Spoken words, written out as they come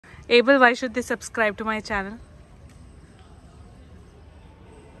Abel, why should they subscribe to my channel?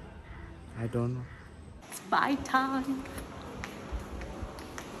 I don't know. It's bye time.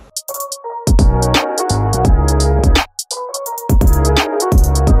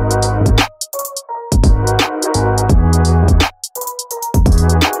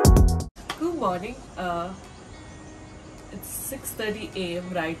 Good morning. It's 6:30 a.m.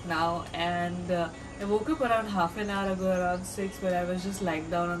 right now, and I woke up around half an hour ago, around 6, but I was just lying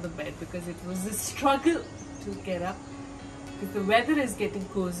down on the bed because it was a struggle to get up because the weather is getting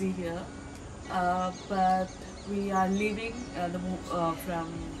cozy here. But we are leaving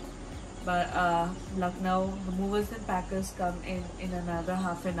from Lucknow. The movers and packers come in another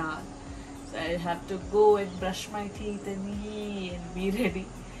half an hour, so I have to go and brush my teeth and be ready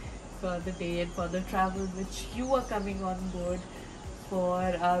for the day and for the travel, which you are coming on board for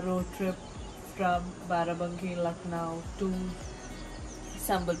our road trip from Barabanki, Lucknow to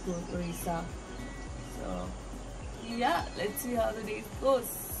Sambalpur, Odisha. So yeah, let's see how the day goes.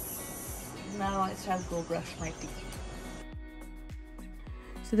 Now I shall go brush my teeth.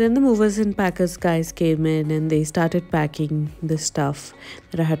 So then the movers and packers guys came in and they started packing the stuff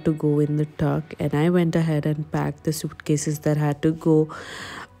that I had to go in the truck, and I went ahead and packed the suitcases that had to go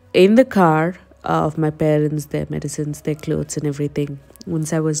in the car of my parents, their medicines, their clothes and everything.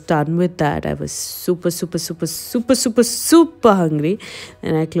 Once I was done with that, I was super hungry,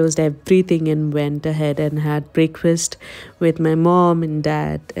 and I closed everything and went ahead and had breakfast with my mom and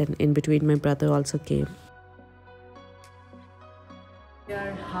dad, and in between my brother also came. We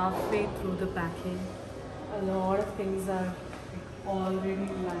are halfway through the packing. A lot of things are already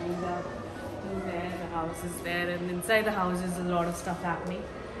lined up. There, the house is there, and inside the house is a lot of stuff happening.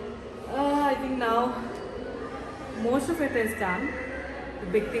 I think now most of it is done. The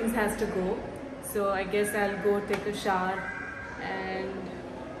big things has to go, so I guess I'll go take a shower and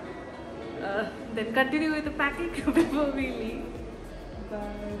then continue with the packing before we leave.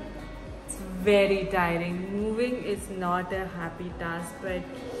 But it's very tiring. Moving is not a happy task, but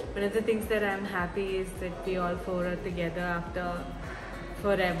one of the things that I'm happy is that we all four are together after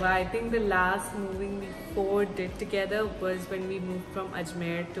forever. I think the last moving we four did together was when we moved from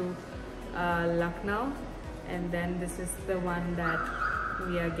Ajmer to Lucknow, and then this is the one that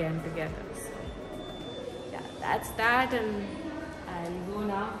we are again together. So yeah, that's that, and I'll go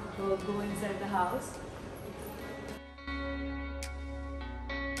now, go inside the house.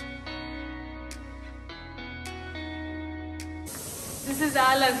 This is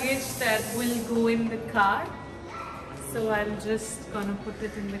our luggage that will go in the car, so I'm just gonna put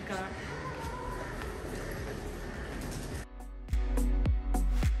it in the car.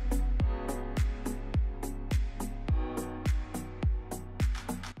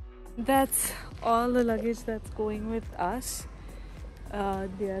 That's all the luggage that's going with us.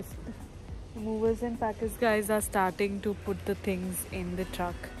 The movers and packers guys are starting to put the things in the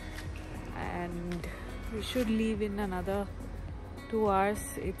truck, and we should leave in another 2 hours.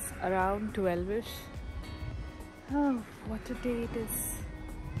 It's around 12ish. Oh, what a day it is.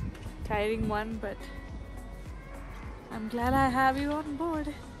 Tiring one, but I'm glad I have you on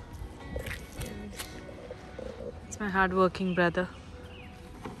board. It's my hard-working brother.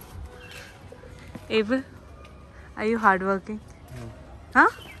 Abel, are you hardworking? No. Huh?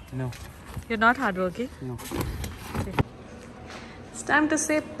 No. You're not hardworking? No. Okay. It's time to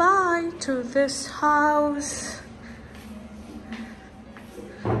say bye to this house.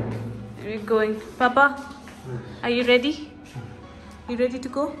 We're going. Papa, are you ready? You ready to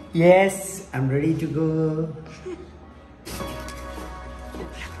go? Yes, I'm ready to go.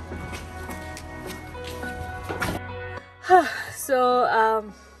 So,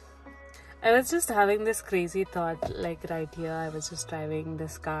 I was just having this crazy thought, like right here. I was just driving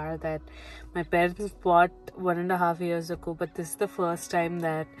this car that my parents bought 1.5 years ago, but this is the first time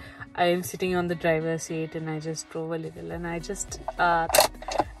that I am sitting on the driver's seat, and I just drove a little, and I just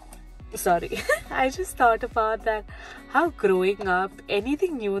sorry I just thought about that, how growing up,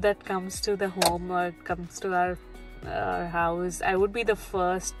 anything new that comes to the home or comes to our house, I would be the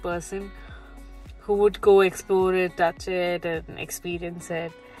first person who would go explore it, touch it and experience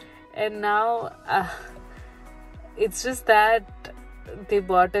it. And now it's just that they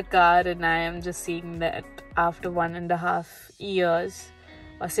bought a car, and I am just seeing that after 1.5 years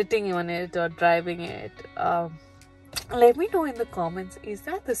or sitting on it or driving it. Let me know in the comments, is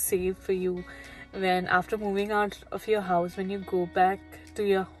that the same for you, when after moving out of your house, when you go back to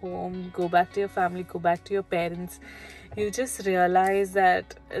your home, go back to your family, go back to your parents, you just realize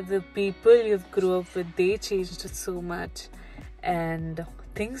that the people you've grew up with, they changed so much, and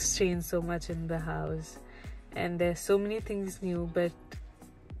things change so much in the house, and there's so many things new, but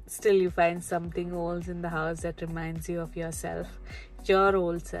still you find something old in the house that reminds you of yourself, your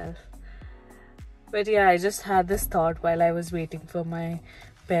old self. But yeah, I just had this thought while I was waiting for my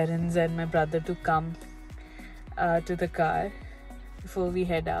parents and my brother to come to the car before we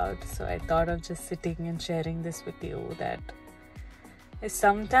head out. So I thought of just sitting and sharing this with you, that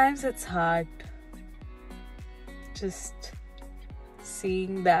sometimes it's hard just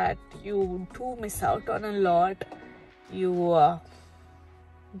seeing that you do miss out on a lot. You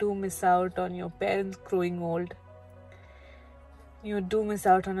do miss out on your parents growing old. You do miss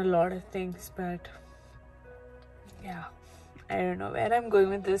out on a lot of things, but yeah, I don't know where I'm going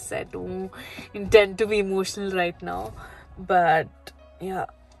with this. I don't intend to be emotional right now, but yeah,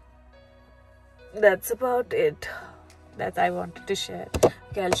 that's about it that I wanted to share.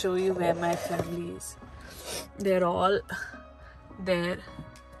 Okay, I'll show you where my family is. They're all there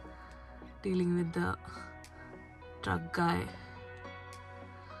dealing with the truck guy.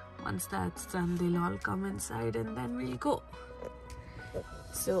 Once that's done, they'll all come inside and then we'll go.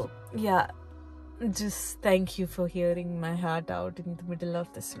 So yeah, just thank you for hearing my heart out in the middle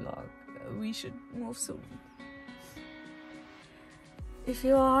of this vlog. We should move soon. If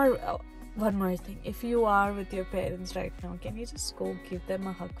you are, one more thing, if you are with your parents right now, can you just go give them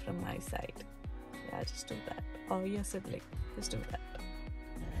a hug from my side? Yeah, just do that. Or your sibling, just do that.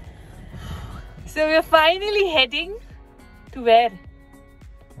 So we're finally heading to where?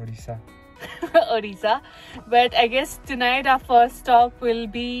 Odisha. Odisha. But I guess tonight our first stop will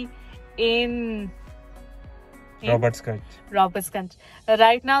be in Robertsganj.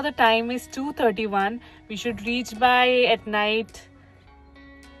 Right now the time is 2:31. We should reach by at night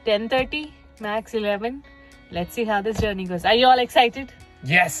 10:30, max 11. Let's see how this journey goes. Are you all excited?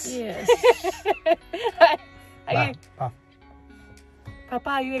 Yes. Yes. Papa,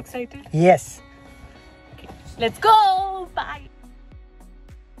 are you excited? Yes. Okay. Let's go. Bye.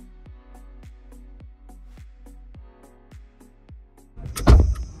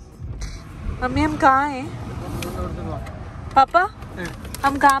 Mummy हम कहाँ हैं? पापा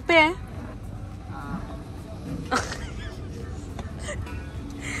हम कहाँ पे हैं?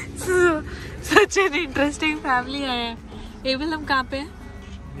 Such an interesting family आया है. एवल हम कहाँ पे हैं?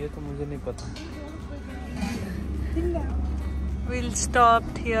 ये तो मुझे नहीं पता. We'll stop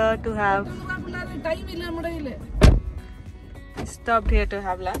here to have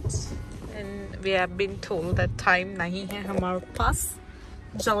lunch, and we have been told that time नहीं है हमारे पास.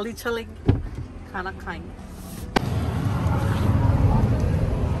 जल्दी चलेंगे, खाना खाएंगे.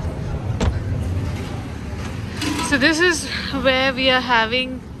 So this is where we are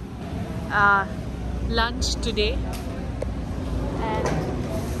having lunch today, and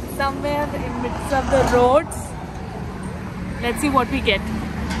somewhere in midst of the roads, let's see what we get.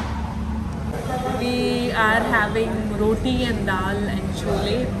 We are having roti and dal and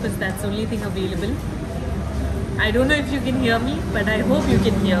chole because that's the only thing available. I don't know if you can hear me, but I hope you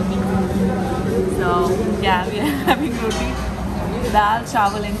can hear me. So yeah, we are having roti, dal,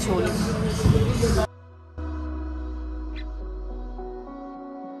 chawal and chole.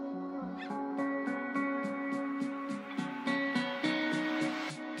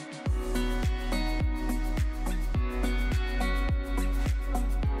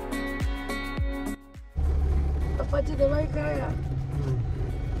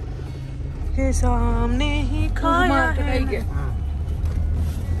 के सामने ही खाया है.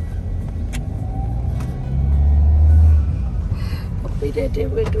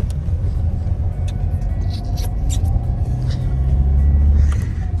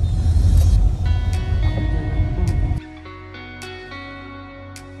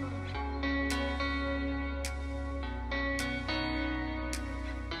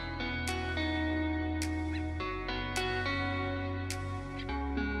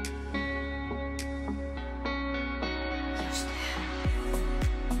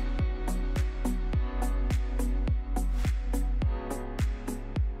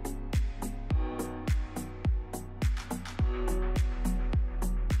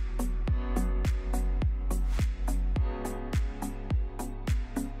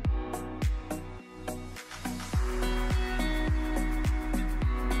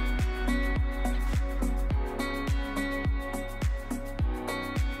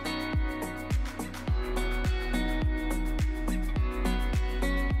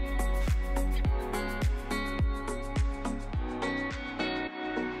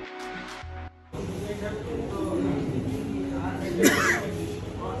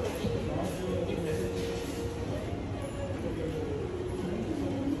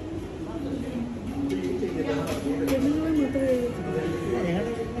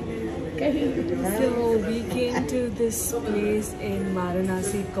 this place in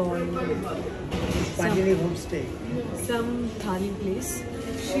Varanasi called some thali place.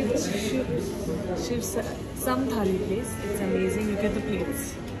 Some thali place. It's amazing. Look at the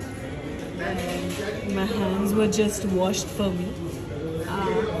plates. And my hands were just washed for me.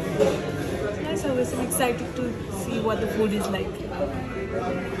 Yes, I was excited to see what the food is like.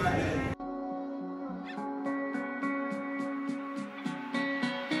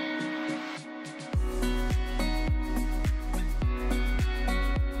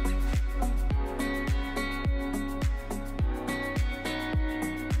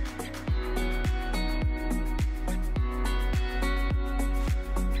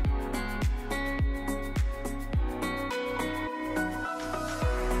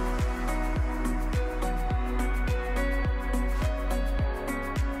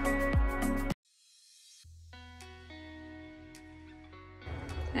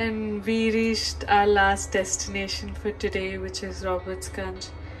 And we reached our last destination for today, which is Robertsganj.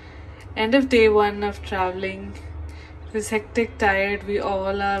 End of day 1 of traveling. It was hectic, tired. We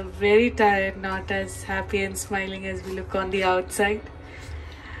all are very tired, not as happy and smiling as we look on the outside.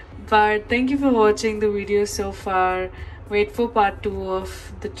 But thank you for watching the video so far. Wait for part 2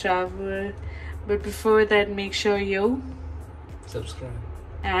 of the travel. But before that, make sure you subscribe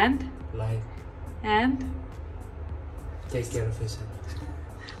and like and take care of yourself.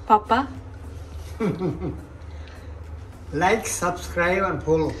 Papa. Like, subscribe and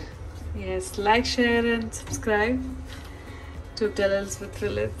follow. Yes, like, share and subscribe to Tell Us with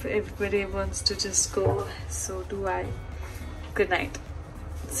Philip. Everybody wants to just go, so do I. Good night.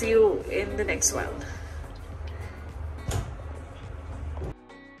 See you in the next one.